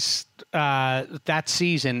 RG3's that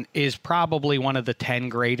season is probably one of the 10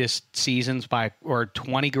 greatest seasons or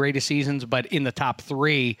 20 greatest seasons, but in the top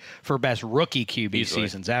 3 for best rookie QB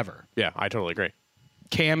seasons ever. Yeah, I totally agree.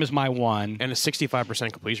 Cam is my one. And a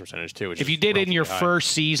 65% completion percentage, too. If you did it in your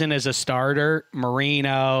first season as a starter,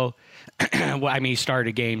 Marino, well, I mean, he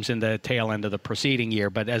started games in the tail end of the preceding year,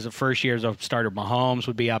 but as a first year as a starter, Mahomes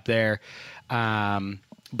would be up there.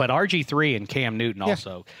 But RG3 and Cam Newton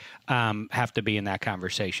also have to be in that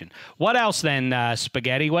conversation. What else then,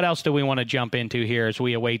 Spaghetti? What else do we want to jump into here as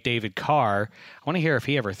we await David Carr? I want to hear if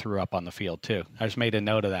he ever threw up on the field, too. I just made a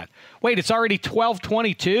note of that. Wait, it's already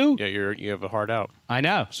 12:22? Yeah, you have a hard out. I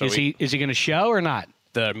know. So is he going to show or not?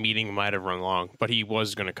 The meeting might have run long, but he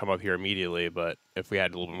was going to come up here immediately. But if we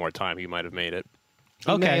had a little bit more time, he might have made it.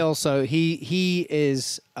 Okay. Also, he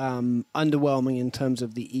is underwhelming in terms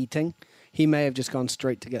of the eating. He may have just gone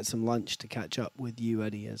straight to get some lunch to catch up with you,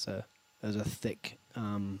 Eddie, as a thick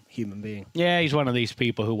human being. Yeah, he's one of these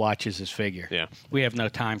people who watches his figure. Yeah. We have no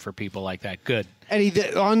time for people like that. Good.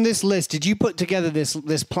 Eddie, on this list, did you put together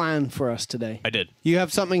this plan for us today? I did. You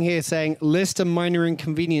have something here saying, list a minor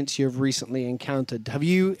inconvenience you have recently encountered. Have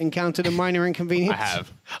you encountered a minor inconvenience? I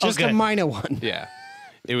have. Just a minor one. Yeah.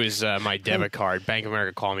 It was my debit card. Bank of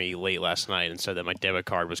America called me late last night and said that my debit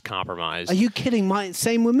card was compromised. Are you kidding?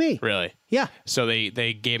 Same with me. Really? Yeah. So they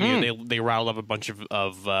gave me they rattled up a bunch of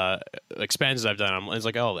expenses I've done. It's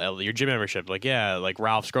like, oh, your gym membership. Like, yeah, like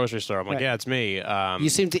Ralph's grocery store. I'm like, yeah, it's me. You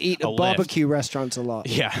seem to eat at barbecue restaurants a lot.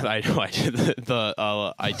 Yeah, I know. I did.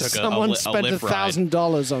 I took Someone spent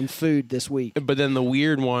 $1,000 on food this week. But then the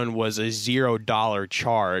weird one was a $0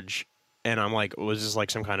 charge. And I'm like, was this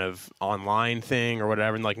like some kind of online thing or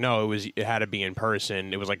whatever? And like, no, it had to be in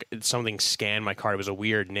person. It was like something scanned my card. It was a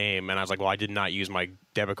weird name, and I was like, well, I did not use my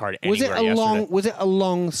debit card anywhere yesterday. Was it a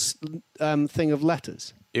long thing of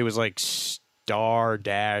letters? It was like star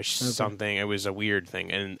dash something. It was a weird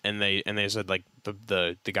thing, and they said like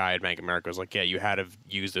the guy at Bank of America was like, yeah, you had to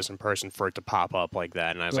use this in person for it to pop up like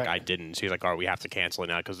that, and I was like, I didn't. So he's like, all right, we have to cancel it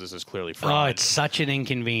now because this is clearly fraud. Oh, it's such an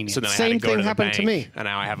inconvenience. So then Same I had to go thing to the happened bank, to me. and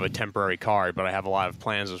now I have a temporary card, but I have a lot of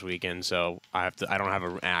plans this weekend, so I don't have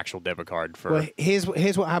an actual debit card for. Well, here's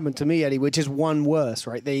what happened to me, Eddie, which is one worse.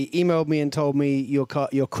 Right? They emailed me and told me your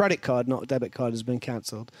credit card, not debit card, has been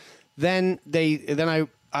cancelled. Then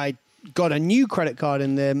I got a new credit card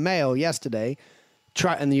in the mail yesterday.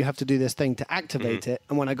 And you have to do this thing to activate it.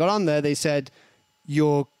 And when I got on there, they said,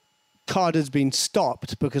 your card has been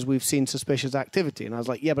stopped because we've seen suspicious activity. And I was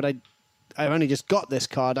like, yeah, but I've only just got this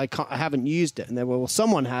card. I haven't used it. And they were, well,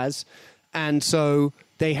 someone has. And so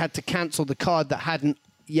they had to cancel the card that hadn't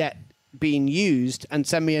yet been used and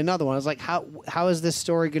send me another one. I was like, how is this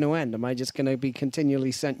story going to end? Am I just going to be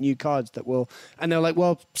continually sent new cards that will... And they're like,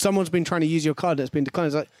 well, someone's been trying to use your card that's been declined. I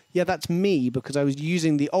was like, yeah, that's me because I was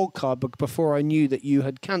using the old card before I knew that you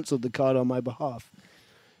had cancelled the card on my behalf.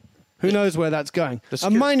 Who knows where that's going? A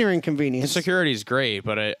minor inconvenience. The security is great,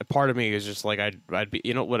 but a part of me is just like, I'd be,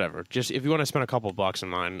 whatever. Just if you want to spend a couple bucks on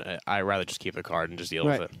mine, I'd rather just keep the card and just deal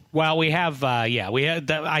with it. Well, we have,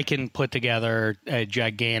 I can put together a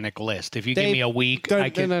gigantic list. If you give me a week, I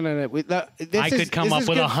could come up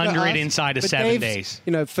with 100 inside of 7 days.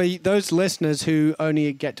 For those listeners who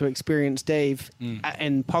only get to experience Dave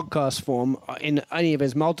in podcast form, in any of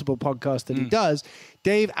his multiple podcasts that he does,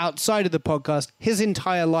 Dave, outside of the podcast, his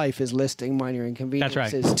entire life is listing minor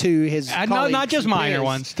inconveniences to his colleagues. Not just minor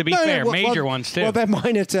ones, to be fair. Major ones, too. Well, they're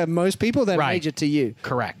minor to most people. They're major to you.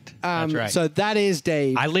 Correct. That's right. So that is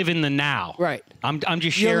Dave. I live in the now. Right. I'm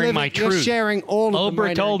just sharing my truth. You're sharing all of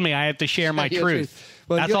Oprah told me I have to share my truth.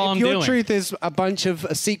 Well, that's all I'm doing. Your truth is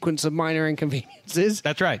a sequence of minor inconveniences.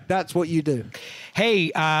 That's right. That's what you do.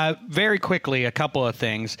 Hey, very quickly, a couple of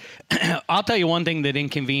things. I'll tell you one thing that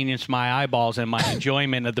inconvenienced my eyeballs and my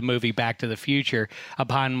enjoyment of the movie Back to the Future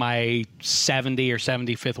upon my 70 or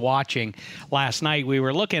 75th watching last night. We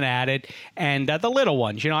were looking at it, and the little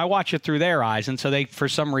ones, I watch it through their eyes, and so they, for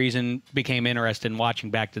some reason, became interested in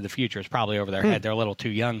watching Back to the Future. It's probably over their head. They're a little too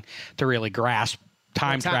young to really grasp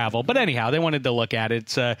time travel, but anyhow, they wanted to look at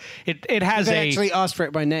it. It has they actually asked for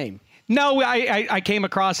it by name. No, I came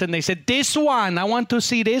across it and they said, this one, I want to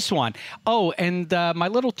see this one. Oh, and my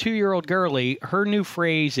little 2-year-old girlie, her new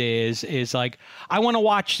phrase is like, I want to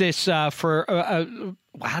watch this for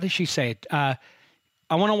how does she say it? I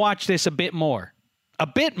want to watch this a bit more. A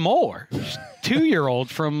bit more. 2-year-old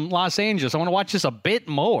from Los Angeles. I want to watch this a bit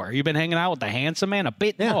more. You've been hanging out with the handsome man a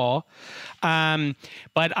bit more.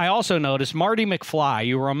 But I also noticed Marty McFly.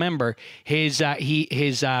 You remember his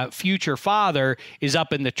future father is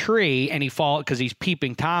up in the tree, and he falls because he's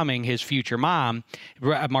peeping Tomming his future mom,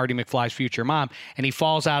 Marty McFly's future mom, and he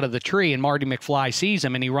falls out of the tree. And Marty McFly sees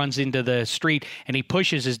him, and he runs into the street, and he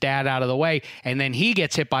pushes his dad out of the way, and then he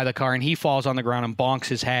gets hit by the car, and he falls on the ground and bonks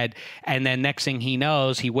his head. And then next thing he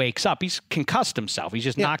knows, he wakes up. He's concussed himself. He's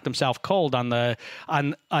just knocked himself cold on the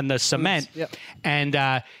cement,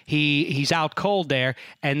 and he's out cold there.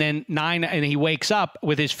 And then he wakes up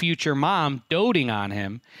with his future mom doting on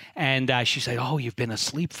him, and she's like, "Oh, you've been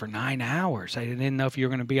asleep for 9 hours. I didn't know if you were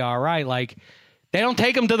going to be all right." Like, they don't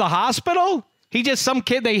take him to the hospital. He just some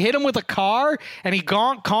kid. They hit him with a car, and he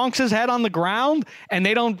conks his head on the ground, and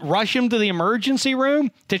they don't rush him to the emergency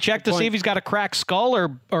room to check to see if he's got a cracked skull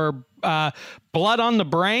or blood on the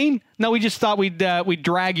brain. No, we just thought we'd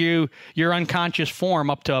drag your unconscious form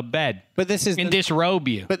up to a bed. But this is disrobe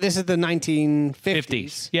you. But this is the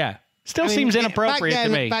 1950s. Yeah, still seems inappropriate to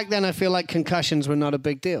me. Back then, I feel like concussions were not a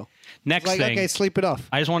big deal. Next thing, okay, sleep it off.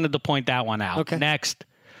 I just wanted to point that one out. Okay. Next,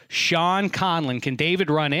 Sean Conlon. Can David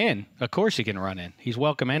run in? Of course he can run in. He's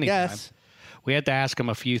welcome anytime. Yes. We had to ask him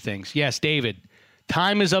a few things. Yes, David.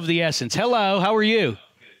 Time is of the essence. Hello, how are you?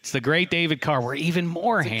 It's the great David Carr. We're even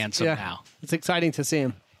more handsome now. It's exciting to see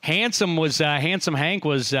him. Handsome Hank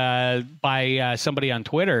was by somebody on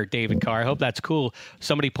Twitter, David Carr. I hope that's cool.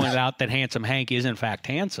 Somebody pointed out that Handsome Hank is in fact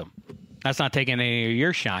handsome. That's not taking any of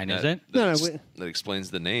your shine, is it? No, that explains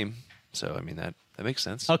the name. So I mean that makes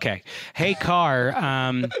sense. Okay. Hey, Carr,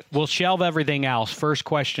 we'll shelve everything else. First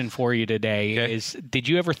question for you today is: did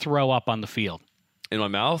you ever throw up on the field? In my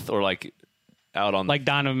mouth or like out on like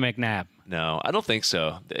Donovan McNabb? No, I don't think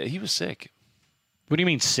so. He was sick. What do you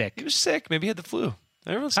mean sick? He was sick. Maybe he had the flu.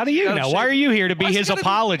 How do you know? Why are you here to be his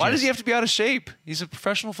apologist? Why does he have to be out of shape? He's a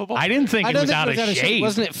professional football player. I didn't think he was out of shape.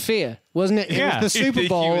 Wasn't it fear? Wasn't it? Yeah. It was the Super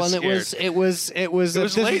Bowl, and it was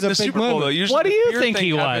late in the Super Bowl, though. Usually what do you think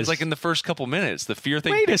he was? Like in the first couple minutes, the fear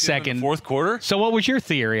thing. Wait a second. In the fourth quarter. So what was your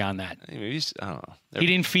theory on that? I don't know. He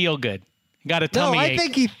didn't feel good. Got a tummy ache. I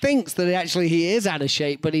think he thinks that he is out of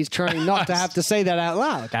shape, but he's trying not to have to say that out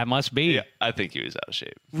loud. That must be. Yeah, I think he was out of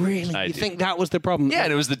shape. Really? You think that was the problem? Yeah,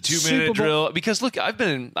 and it was the 2-minute drill. Because look, I've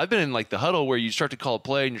been in like the huddle where you start to call a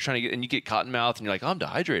play and you're trying to you get cotton mouth and you're like, oh, I'm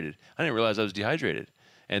dehydrated. I didn't realize I was dehydrated.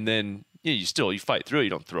 And then you fight through it. You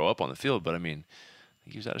don't throw up on the field, but I mean, I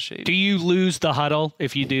think he was out of shape. Do you lose the huddle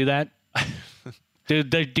if you do that?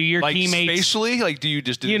 Do your like teammates spatially? Like, do you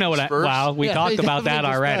just do? You know what? We talked about that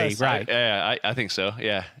already, right? Yeah, I think so.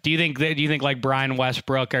 Yeah. Do you think like Brian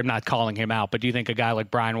Westbrook? I'm not calling him out, but do you think a guy like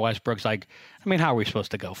Brian Westbrook's like? I mean, how are we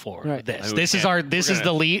supposed to go forward with this? This is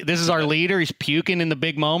our leader. He's puking in the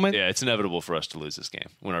big moment. Yeah, it's inevitable for us to lose this game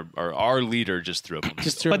when our leader just threw up.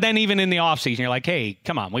 But then even in the offseason, you're like, hey,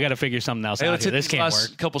 come on, we got to figure something else out here. This can't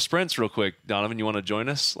work. Couple sprints real quick, Donovan. You want to join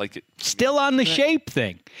us? Still on the shape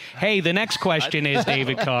thing. Hey, the next question is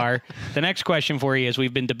David Carr. The next question for you is: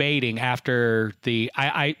 we've been debating after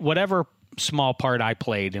whatever small part I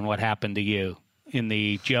played in what happened to you in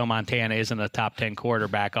the Joe Montana isn't a top 10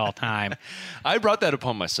 quarterback all time. I brought that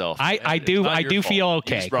upon myself. I do feel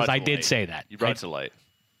okay because I did say that. You brought it to light.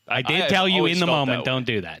 I did tell you in the moment, don't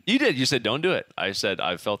do that. You did. You said, don't do it. I said,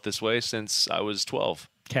 I've felt this way since I was 12.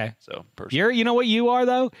 Okay. So, you know what you are,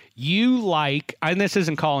 though? You like, and this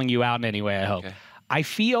isn't calling you out in any way, I hope. Okay. I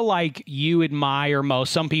feel like you admire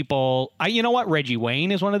most. Some people, you know what? Reggie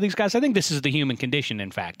Wayne is one of these guys. I think this is the human condition,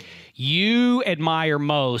 in fact. You admire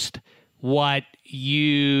most what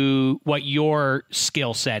your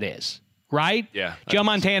skill set is, right? Yeah. Joe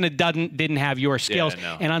Montana didn't have your skills. Yeah,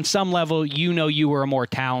 no. And on some level, you were a more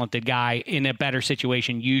talented guy in a better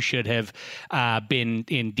situation. You should have been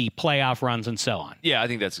in deep playoff runs and so on. Yeah, I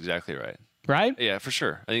think that's exactly right. Right? Yeah, for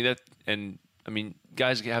sure. I think that, and I mean,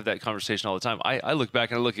 guys have that conversation all the time. I look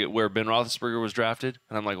back and I look at where Ben Roethlisberger was drafted,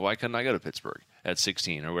 and I'm like, why couldn't I go to Pittsburgh at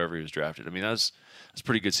 16 or wherever he was drafted? I mean, that's a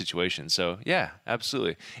pretty good situation. So, yeah,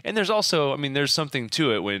 absolutely. And there's also, I mean, there's something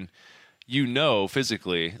to it when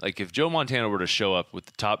physically, like if Joe Montana were to show up with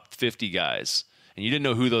the top 50 guys and you didn't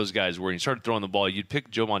know who those guys were and you started throwing the ball, you'd pick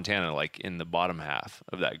Joe Montana like in the bottom half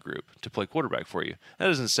of that group to play quarterback for you. That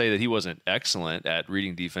doesn't say that he wasn't excellent at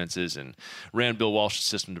reading defenses and ran Bill Walsh's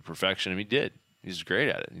system to perfection. I mean, he did. He was great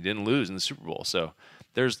at it. He didn't lose in the Super Bowl. So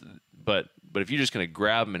but if you're just going to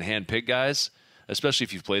grab them and hand pick guys, especially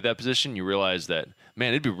if you've played that position, you realize that, man,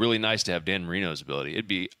 it'd be really nice to have Dan Marino's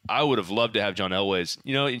ability. I would have loved to have John Elway's,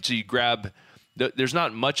 until you grab there's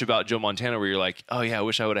not much about Joe Montana where you're like, oh yeah, I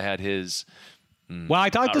wish I would have had his. Well, I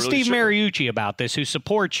talked to Not really Steve sure. Mariucci about this, who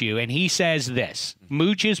supports you, and he says this.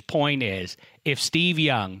 Mooch's point is, if Steve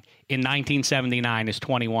Young in 1979 is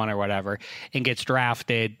 21 or whatever and gets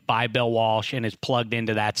drafted by Bill Walsh and is plugged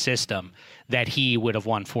into that system, that he would have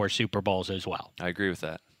won 4 Super Bowls as well. I agree with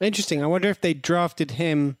that. Interesting. I wonder if they drafted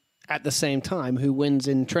him at the same time. Who wins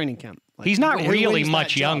in training camp? Like, He's not who really wins that much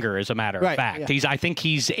job? younger, as a matter of Right, fact. yeah. I think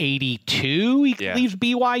he's 82. He Yeah. leaves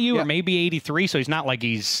BYU, Yeah. or maybe 83. So he's not like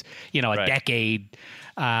he's, a Right. decade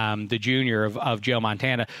the junior of Joe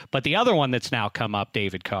Montana. But the other one that's now come up,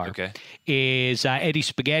 David Carr, Okay. is Eddie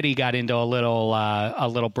Spaghetti got into a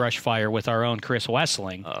little brush fire with our own Chris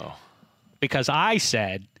Wessling Oh, because I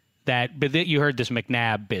said that, but you heard this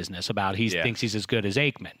McNabb business about he Yeah. thinks he's as good as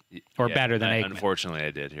Aikman or yeah, better than Aikman. Unfortunately,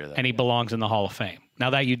 I did hear that. And he belongs in the Hall of Fame. Now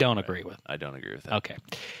that you don't agree with. I don't agree with that. Okay.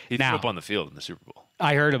 He Now- threw up on the field in the Super Bowl.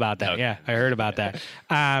 I heard about that. Okay. Yeah, I heard about that.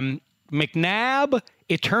 McNabb,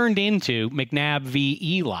 it turned into McNabb v.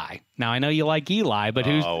 Eli. Now, I know you like Eli, but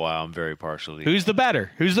Oh wow, I'm very partial to you. who's the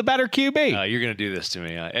better? Who's the better QB? You're going to do this to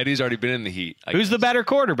me. Eddie's already been in the heat. Who's the better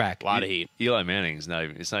quarterback? A lot of heat. Eli Manning's not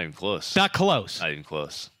even. It's not even close. Not close. Not even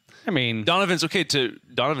close. I mean, Donovan's okay.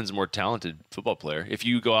 Donovan's a more talented football player. If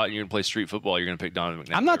you go out and you're going to play street football, you're going to pick Donovan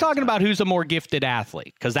McNabb. I'm not every talking time. about who's a more gifted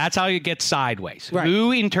athlete, because that's how you get sideways. Right.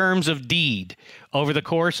 Who, in terms of deed, over the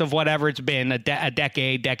course of whatever it's been, a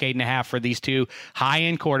decade and a half for these two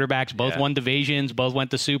high-end quarterbacks, both Yeah. won divisions, both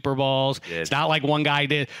went to Super Bowls. Did. It's not like one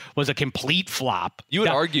guy was a complete flop. You would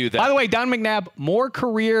argue that- By the way, Don McNabb, more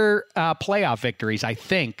career playoff victories, I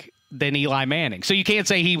think, than Eli Manning. So you can't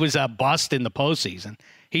say he was a bust in the postseason.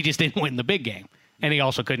 He just didn't win the big game. And he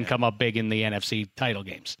also couldn't come up big in the NFC title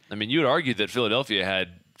games. I mean, you would argue that Philadelphia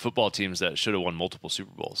had football teams that should have won multiple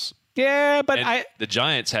Super Bowls. Yeah, but And the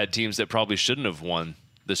Giants had teams that probably shouldn't have won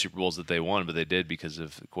the Super Bowls that they won, but they did because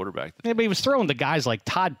of the quarterback. Yeah, but he was throwing to guys like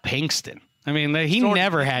Todd Pinkston. I mean, he Throwing-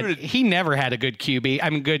 never had a good QB. I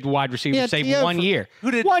mean, good wide receiver Yeah, save T.O. 1 year. Who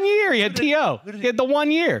did- 1 year? He had T.O. He had the 1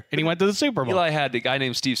 year, and he went to the Super Bowl. Eli had a guy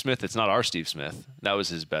named Steve Smith. That's not our Steve Smith. That was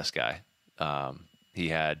his best guy. He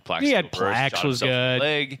had Plax. He had Plax was good.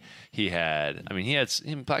 Leg. He had. I mean, he had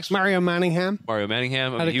Plax. Mario Manningham. Mario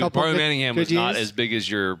Manningham. Had a couple Mario good- Manningham good was not years. as big as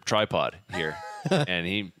your tripod here,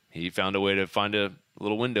 and he found a way to find a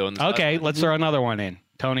little window in the Okay, let's throw another one in.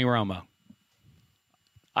 Tony Romo.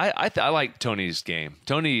 I like Tony's game.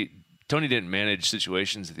 Tony didn't manage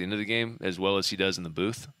situations at the end of the game as well as he does in the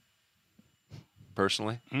booth.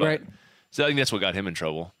 Personally, But- Right. So I think that's what got him in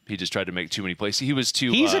trouble. He just tried to make too many plays. He was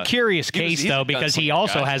too. He's a curious case, he's though, a because he gunslinger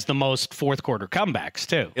also guy. has the most fourth quarter comebacks,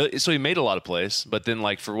 too. So he made a lot of plays, but then,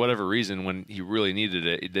 like, for whatever reason, when he really needed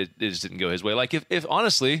it, it just didn't go his way. Like, if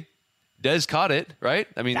honestly, Dez caught it, right?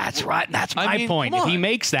 I mean, That's right. That's I my mean, point. come If he on.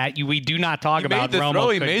 makes that, we do not talk he about made the Romo. throw.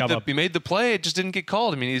 He could made come the up. he made the play. It just didn't get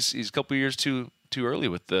called. I mean, he's a couple years too early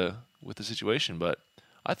with the situation, but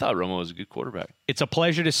I thought Romo was a good quarterback. It's a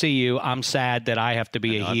pleasure to see you. I'm sad that I have to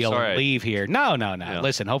be I know, a I'm heel sorry. and leave here. No. Yeah.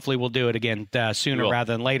 Listen, hopefully we'll do it again sooner We will.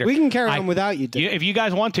 rather than later. We can carry on without you, Dick. If you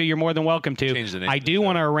guys want to, you're more than welcome to. Change the name I of the do show.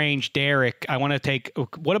 want to arrange Derek. I want to take.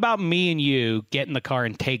 What about me and you get in the car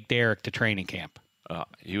and take Derek to training camp?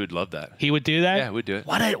 He would love that. He would do that. Yeah, we'd do it.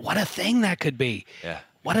 What a thing that could be. Yeah.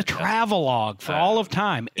 What a travelogue for all of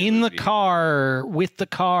time in the would be. car with the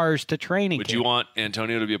cars to training Would camp. you want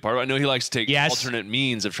Antonio to be a part of it? I know he likes to take Yes. alternate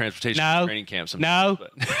means of transportation No. to training camp No.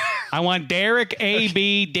 sometimes. But I want Derek,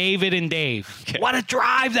 AB, David, and Dave. What a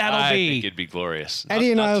drive that'll I be. think it'd be glorious.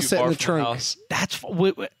 Eddie and Not I'll too sit in far the from trunk. house. That's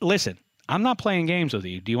listen. I'm not playing games with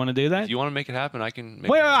you. Do you want to do that? If you want to make it happen, I can. Make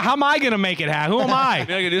Well, how am I going to make it happen? Who am I? I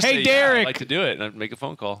mean, I could just Hey, say, Derek. Yeah, I'd like to do it and I'd make a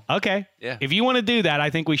phone call. Okay. Yeah. If you want to do that, I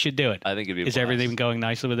think we should do it. I think it'd be. a Is blast. everything going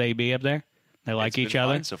nicely with AB up there? They like It's each been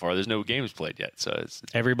other? fine so far. There's no games played yet, so it's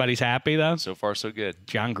Everybody's happy, though? so far so good.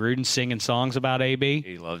 John Gruden singing songs about AB?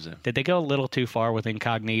 He loves him. Did they go a little too far with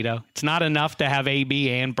incognito? It's not enough to have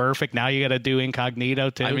AB and Perfect. Now you got to do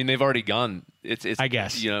incognito, too? I mean, they've already gone. It's. I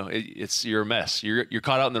guess. It's you're a mess. You're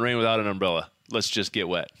caught out in the rain without an umbrella. Let's just get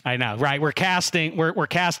wet. I know, right? We're casting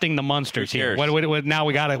the Munsters Who here. cares? Now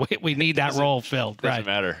we need that role filled, Doesn't right?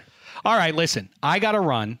 matter. All right, listen, I got to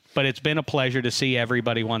run, but it's been a pleasure to see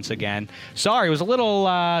everybody once again. Sorry, it was a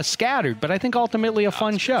little scattered, but I think ultimately a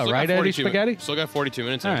fun show, Still got right, Eddie 42 Spaghetti? Still got 42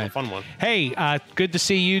 minutes. All It was right. a fun one. Hey, good to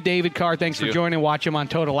see you, David Carr. Thanks for you. joining. Watch him on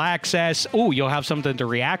Total Access. Oh, you'll have something to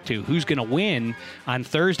react to. Who's going to win on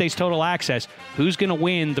Thursday's Total Access? Who's going to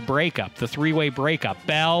win the breakup, the three-way breakup?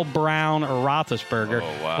 Bell, Brown, or Roethlisberger?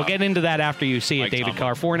 Oh, wow. We'll get into that after you see it, Mike David Tomlin.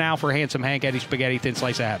 Carr. For now, for Handsome Hank, Eddie Spaghetti, Thin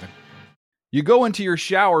Slice of Heaven. You go into your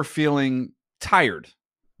shower feeling tired,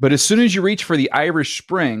 but as soon as you reach for the Irish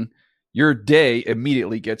Spring, your day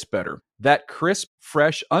immediately gets better. That crisp,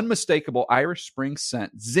 fresh, unmistakable Irish Spring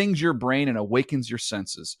scent zings your brain and awakens your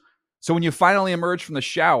senses. So when you finally emerge from the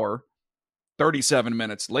shower 37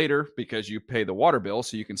 minutes later, because you pay the water bill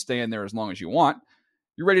so you can stay in there as long as you want,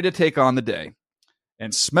 you're ready to take on the day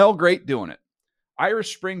and smell great doing it.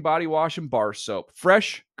 Irish Spring Body Wash and Bar Soap.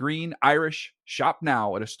 Fresh, green, Irish. Shop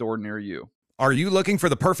now at a store near you. Are you looking for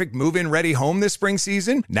the perfect move-in ready home this spring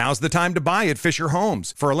season? Now's the time to buy at Fisher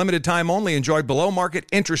Homes. For a limited time only, enjoy below-market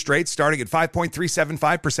interest rates starting at 5.375%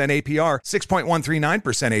 APR,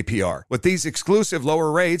 6.139% APR. With these exclusive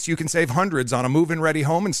lower rates, you can save hundreds on a move-in ready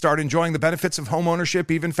home and start enjoying the benefits of home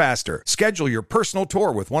ownership even faster. Schedule your personal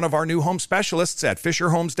tour with one of our new home specialists at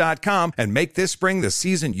FisherHomes.com and make this spring the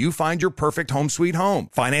season you find your perfect home sweet home.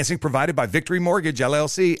 Financing provided by Victory Mortgage,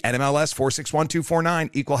 LLC, NMLS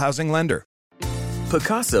 461249, Equal Housing Lender.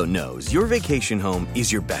 Pacaso knows your vacation home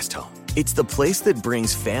is your best home. It's the place that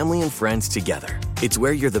brings family and friends together. It's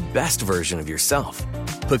where you're the best version of yourself.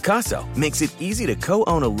 Pacaso makes it easy to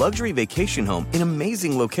co-own a luxury vacation home in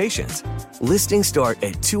amazing locations. Listings start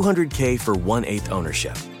at $200K for 1/8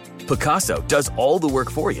 ownership. Pacaso does all the work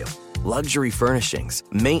for you. Luxury furnishings,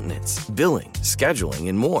 maintenance, billing, scheduling,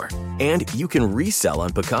 and more. And you can resell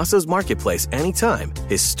on Pacaso's marketplace anytime,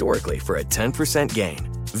 historically for a 10% gain.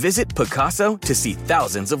 Visit Pacaso to see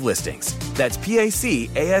thousands of listings. That's PACASO.com.